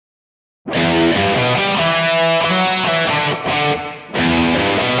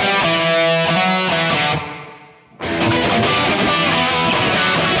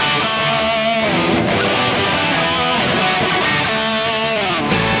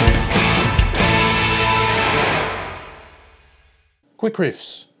Quick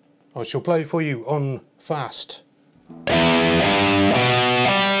riffs. I shall play for you on fast.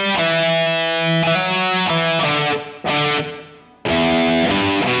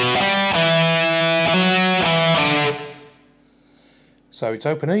 So it's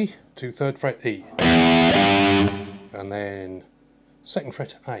open E to 3rd fret E, and then 2nd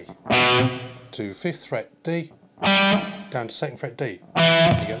fret A, to 5th fret D, down to 2nd fret D.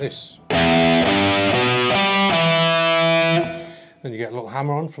 You get this. Then you get a little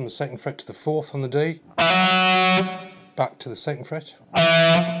hammer on from the 2nd fret to the 4th on the D, back to the 2nd fret,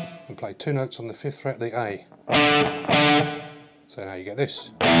 and play 2 notes on the 5th fret, the A. So now you get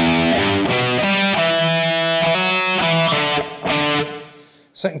this.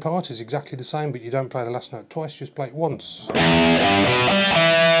 Second part is exactly the same, but you don't play the last note twice, just play it once.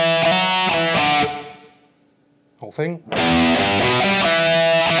 Whole thing.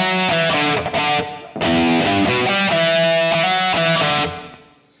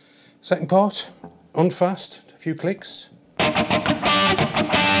 Second part, on fast, a few clicks.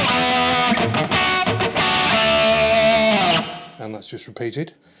 And that's just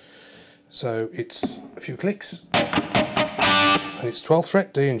repeated. So it's a few clicks. And it's 12th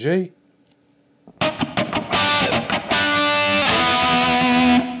fret, D and G.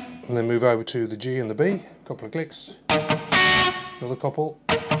 And then move over to the G and the B, a couple of clicks. Another couple.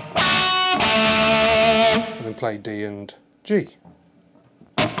 And then play D and G.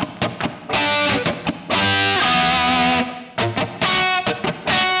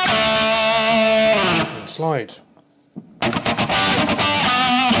 And slide.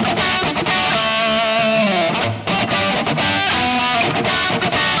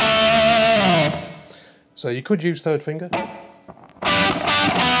 So you could use 3rd finger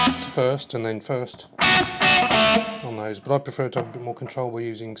to first and then first on those, but I prefer to have a bit more control by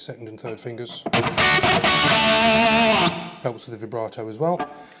using 2nd and 3rd fingers. Helps with the vibrato as well.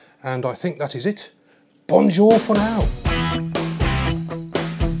 And I think that is it. Bonjour for now.